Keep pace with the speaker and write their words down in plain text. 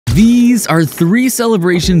These are 3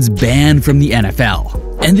 celebrations banned from the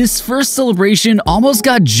NFL. And this first celebration almost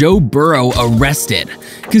got Joe Burrow arrested,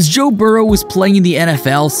 because Joe Burrow was playing in the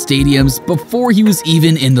NFL stadiums before he was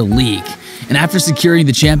even in the league. And after securing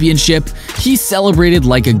the championship, he celebrated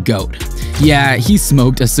like a goat. Yeah, he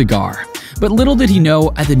smoked a cigar. But little did he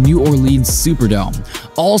know, at the New Orleans Superdome,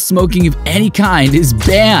 all smoking of any kind is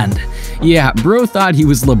banned. Yeah, bro thought he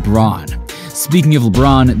was LeBron. Speaking of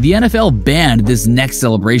LeBron, the NFL banned this next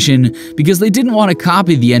celebration because they didn't want to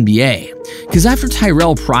copy the NBA. Because after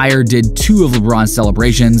Tyrell Pryor did 2 of LeBron's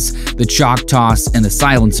celebrations, the chalk toss and the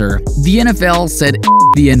silencer, the NFL said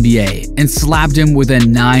the NBA and slapped him with a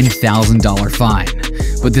 $9,000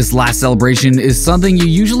 fine. But this last celebration is something you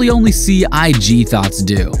usually only see IG thoughts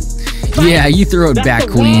do. Yeah, you throw it back,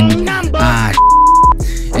 Queen.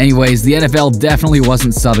 Anyways, the NFL definitely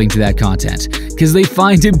wasn't subbing to that content, because they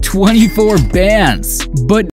fined him 24 bans. But